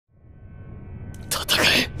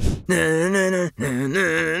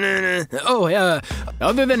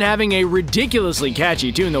Other than having a ridiculously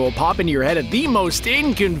catchy tune that will pop into your head at the most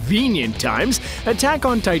inconvenient times, Attack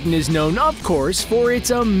on Titan is known, of course, for its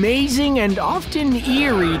amazing and often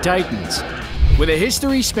eerie titans. With a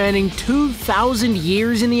history spanning 2,000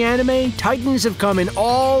 years in the anime, titans have come in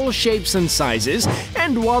all shapes and sizes,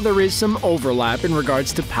 and while there is some overlap in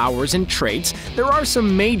regards to powers and traits, there are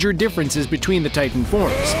some major differences between the titan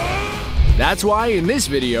forms. That's why in this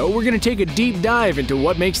video, we're going to take a deep dive into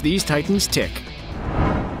what makes these titans tick.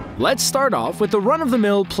 Let's start off with the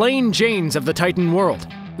run-of-the-mill plain Janes of the Titan world,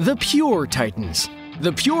 the pure titans.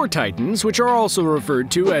 The pure titans, which are also referred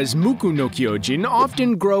to as Muku no Kyojin,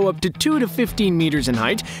 often grow up to 2 to 15 meters in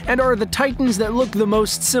height and are the titans that look the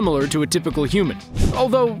most similar to a typical human,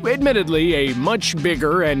 although admittedly a much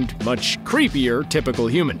bigger and much creepier typical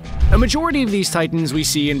human. A majority of these titans we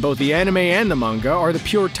see in both the anime and the manga are the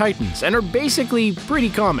pure titans and are basically pretty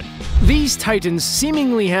common. These titans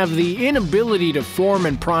seemingly have the inability to form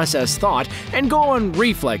and process thought and go on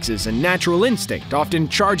reflexes and natural instinct, often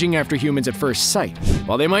charging after humans at first sight.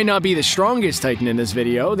 While they might not be the strongest titan in this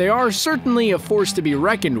video, they are certainly a force to be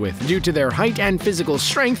reckoned with due to their height and physical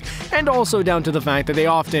strength, and also down to the fact that they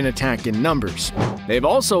often attack in numbers. They've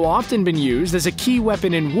also often been used as a key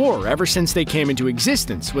weapon in war ever since they came into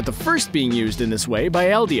existence, with the first being used in this way by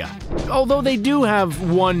Eldia. Although they do have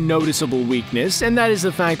one noticeable weakness, and that is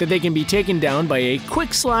the fact that they can be taken down by a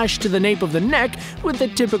quick slash to the nape of the neck with the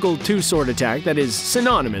typical two-sword attack that is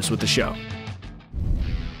synonymous with the show.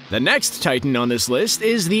 The next titan on this list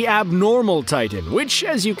is the abnormal titan, which,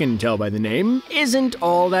 as you can tell by the name, isn't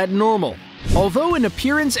all that normal. Although in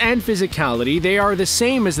appearance and physicality they are the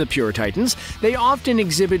same as the pure titans, they often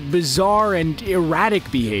exhibit bizarre and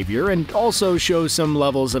erratic behavior and also show some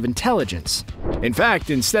levels of intelligence. In fact,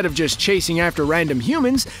 instead of just chasing after random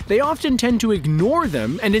humans, they often tend to ignore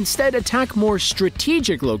them and instead attack more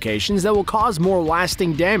strategic locations that will cause more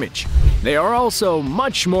lasting damage. They are also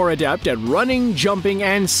much more adept at running, jumping,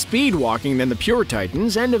 and speed walking than the pure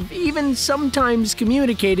titans, and have even sometimes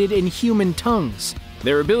communicated in human tongues.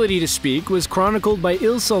 Their ability to speak was chronicled by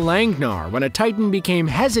Ilsa Langnar when a titan became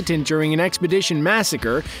hesitant during an expedition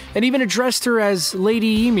massacre and even addressed her as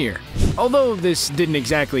Lady Ymir. Although this didn't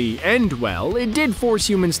exactly end well, it did force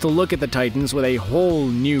humans to look at the titans with a whole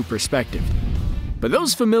new perspective. But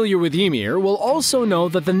those familiar with Ymir will also know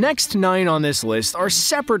that the next 9 on this list are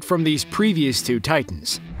separate from these previous 2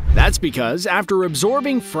 titans. That's because, after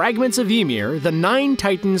absorbing fragments of Ymir, the 9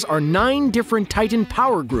 titans are 9 different titan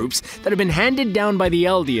power groups that have been handed down by the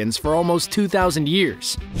Eldians for almost 2,000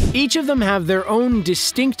 years. Each of them have their own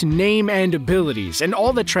distinct name and abilities, and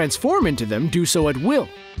all that transform into them do so at will.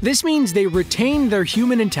 This means they retain their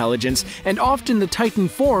human intelligence, and often the titan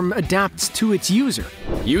form adapts to its user.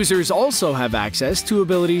 Users also have access to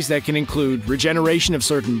abilities that can include regeneration of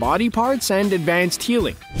certain body parts and advanced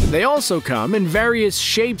healing. They also come in various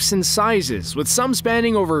shapes and sizes, with some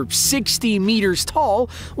spanning over 60 meters tall,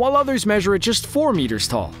 while others measure at just 4 meters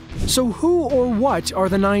tall. So who or what are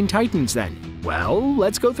the 9 titans then? Well,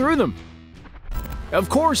 let's go through them. Of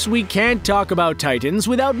course, we can't talk about titans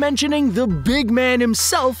without mentioning the big man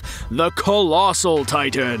himself, the Colossal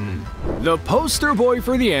Titan. The poster boy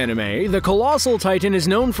for the anime, the Colossal Titan is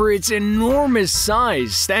known for its enormous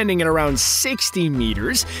size, standing at around 60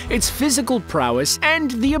 meters, its physical prowess,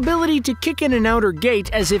 and the ability to kick in an outer gate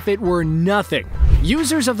as if it were nothing.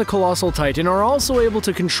 Users of the Colossal Titan are also able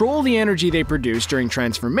to control the energy they produce during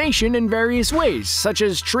transformation in various ways, such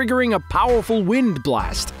as triggering a powerful wind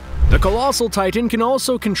blast. The Colossal Titan can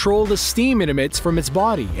also control the steam it emits from its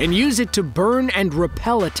body and use it to burn and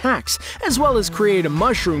repel attacks, as well as create a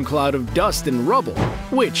mushroom cloud of dust and rubble,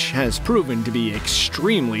 which has proven to be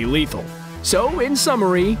extremely lethal. So, in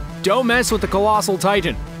summary, don't mess with the Colossal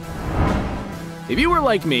Titan. If you were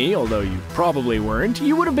like me, although you probably weren't,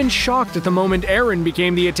 you would have been shocked at the moment Eren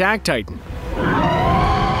became the Attack Titan.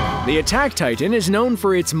 The Attack Titan is known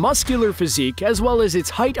for its muscular physique as well as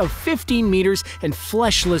its height of 15 meters and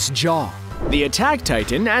fleshless jaw. The Attack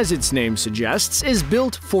Titan, as its name suggests, is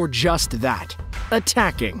built for just that,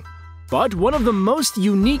 attacking. But one of the most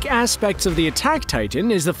unique aspects of the Attack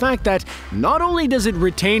Titan is the fact that not only does it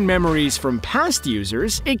retain memories from past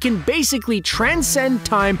users, it can basically transcend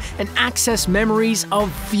time and access memories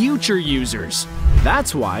of future users.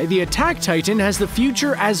 That's why the Attack Titan has the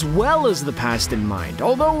future as well as the past in mind,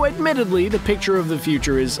 although admittedly the picture of the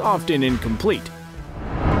future is often incomplete.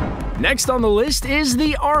 Next on the list is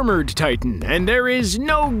the Armored Titan, and there is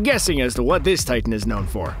no guessing as to what this Titan is known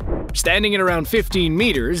for. Standing at around 15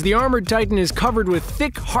 meters, the armored titan is covered with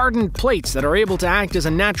thick, hardened plates that are able to act as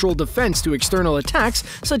a natural defense to external attacks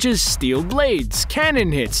such as steel blades,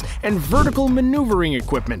 cannon hits, and vertical maneuvering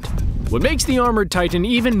equipment. What makes the armored titan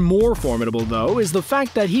even more formidable, though, is the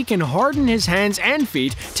fact that he can harden his hands and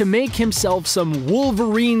feet to make himself some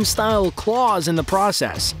Wolverine-style claws in the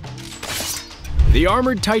process. The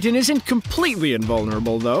armored titan isn't completely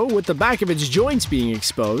invulnerable, though, with the back of its joints being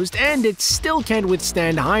exposed, and it still can't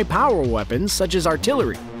withstand high-power weapons such as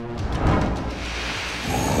artillery.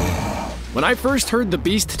 When I first heard the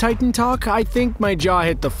Beast Titan talk, I think my jaw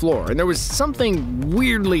hit the floor, and there was something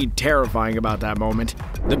weirdly terrifying about that moment.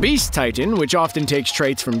 The Beast Titan, which often takes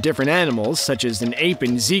traits from different animals, such as an ape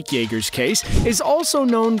in Zeke Yeager's case, is also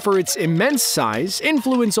known for its immense size,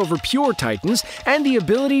 influence over pure titans, and the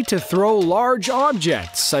ability to throw large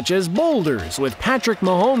objects, such as boulders, with Patrick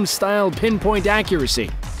Mahomes-style pinpoint accuracy.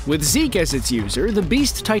 With Zeke as its user, the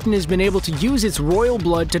Beast Titan has been able to use its royal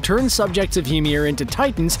blood to turn subjects of Ymir into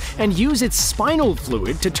titans and use its spinal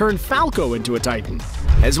fluid to turn Falco into a titan.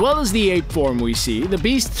 As well as the ape form we see, the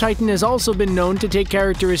Beast Titan has also been known to take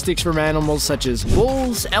characteristics from animals such as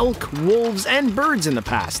bulls, elk, wolves, and birds in the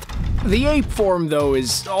past. The ape form, though,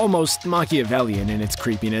 is almost Machiavellian in its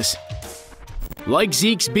creepiness. Like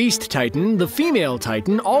Zeke's Beast Titan, the female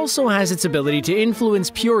Titan also has its ability to influence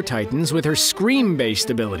pure Titans with her Scream-based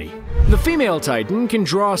ability. The female Titan can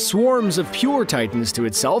draw swarms of pure Titans to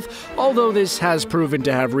itself, although this has proven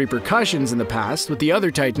to have repercussions in the past, with the other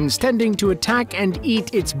Titans tending to attack and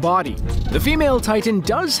eat its body. The female Titan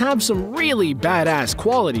does have some really badass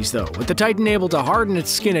qualities, though, with the Titan able to harden its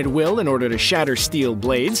skin at will in order to shatter steel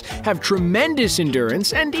blades, have tremendous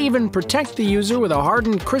endurance, and even protect the user with a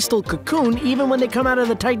hardened crystal cocoon even when they come out of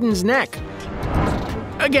the Titan's neck.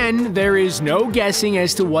 Again, there is no guessing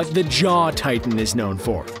as to what the Jaw Titan is known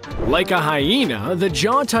for. Like a hyena, the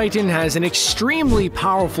Jaw Titan has an extremely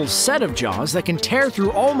powerful set of jaws that can tear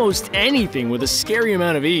through almost anything with a scary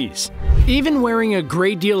amount of ease. Even wearing a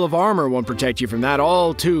great deal of armor won't protect you from that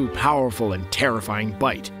all too powerful and terrifying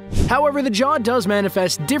bite. However, the jaw does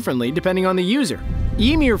manifest differently depending on the user.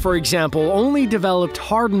 Ymir, for example, only developed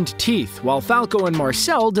hardened teeth, while Falco and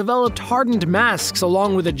Marcel developed hardened masks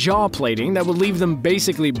along with a jaw plating that would leave them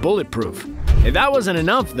basically bulletproof. If that wasn't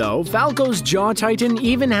enough, though, Falco's Jaw Titan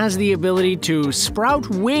even has the ability to sprout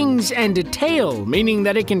wings and a tail, meaning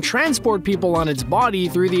that it can transport people on its body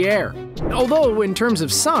through the air. Although, in terms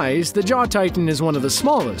of size, the Jaw Titan is one of the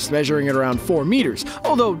smallest, measuring at around 4 meters,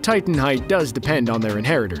 although Titan height does depend on their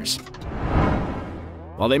inheritors.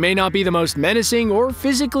 While they may not be the most menacing or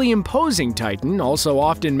physically imposing Titan, also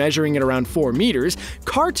often measuring at around 4 meters,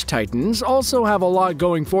 Cart Titans also have a lot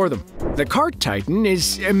going for them. The Cart Titan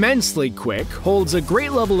is immensely quick, holds a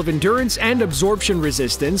great level of endurance and absorption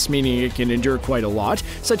resistance, meaning it can endure quite a lot,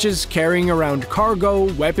 such as carrying around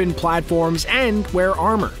cargo, weapon platforms, and wear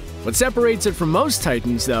armor. What separates it from most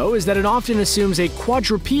Titans, though, is that it often assumes a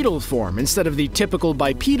quadrupedal form instead of the typical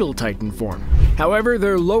bipedal Titan form. However,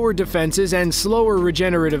 their lower defenses and slower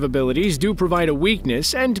regenerative abilities do provide a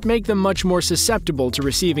weakness and make them much more susceptible to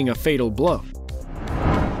receiving a fatal blow.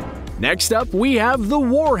 Next up, we have the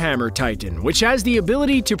Warhammer Titan, which has the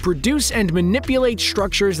ability to produce and manipulate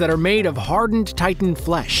structures that are made of hardened Titan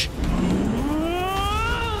flesh.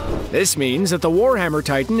 This means that the Warhammer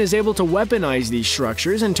Titan is able to weaponize these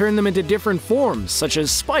structures and turn them into different forms, such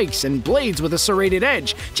as spikes and blades with a serrated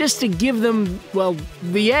edge, just to give them, well,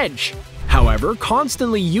 the edge. However,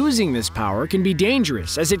 constantly using this power can be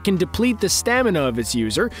dangerous, as it can deplete the stamina of its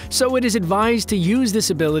user, so it is advised to use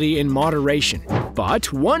this ability in moderation.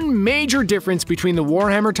 But one major difference between the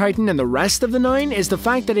Warhammer Titan and the rest of the 9 is the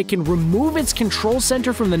fact that it can remove its control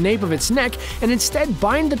center from the nape of its neck and instead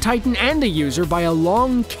bind the Titan and the user by a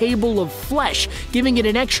long cable of flesh, giving it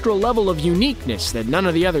an extra level of uniqueness that none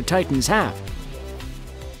of the other Titans have.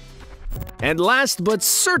 And last but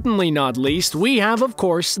certainly not least, we have, of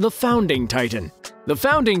course, the Founding Titan. The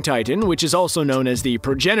Founding Titan, which is also known as the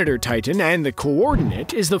Progenitor Titan and the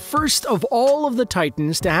Coordinate, is the first of all of the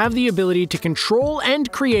Titans to have the ability to control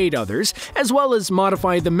and create others, as well as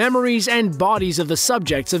modify the memories and bodies of the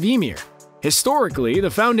subjects of Ymir. Historically, the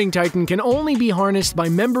Founding Titan can only be harnessed by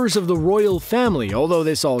members of the royal family, although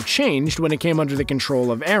this all changed when it came under the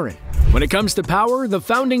control of Eren. When it comes to power, the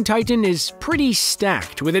Founding Titan is pretty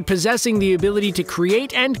stacked, with it possessing the ability to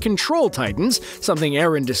create and control Titans, something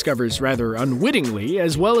Eren discovers rather unwittingly,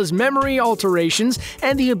 as well as memory alterations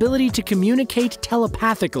and the ability to communicate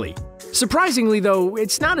telepathically. Surprisingly, though,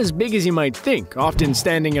 it's not as big as you might think, often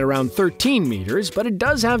standing at around 13 meters, but it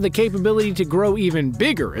does have the capability to grow even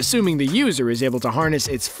bigger, assuming the user is able to harness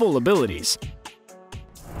its full abilities.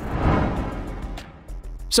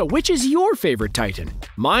 So which is your favorite Titan?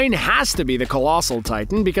 Mine has to be the Colossal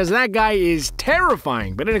Titan because that guy is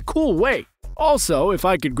terrifying, but in a cool way. Also, if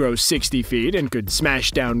I could grow 60 feet and could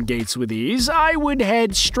smash down gates with ease, I would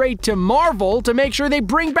head straight to Marvel to make sure they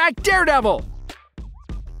bring back Daredevil!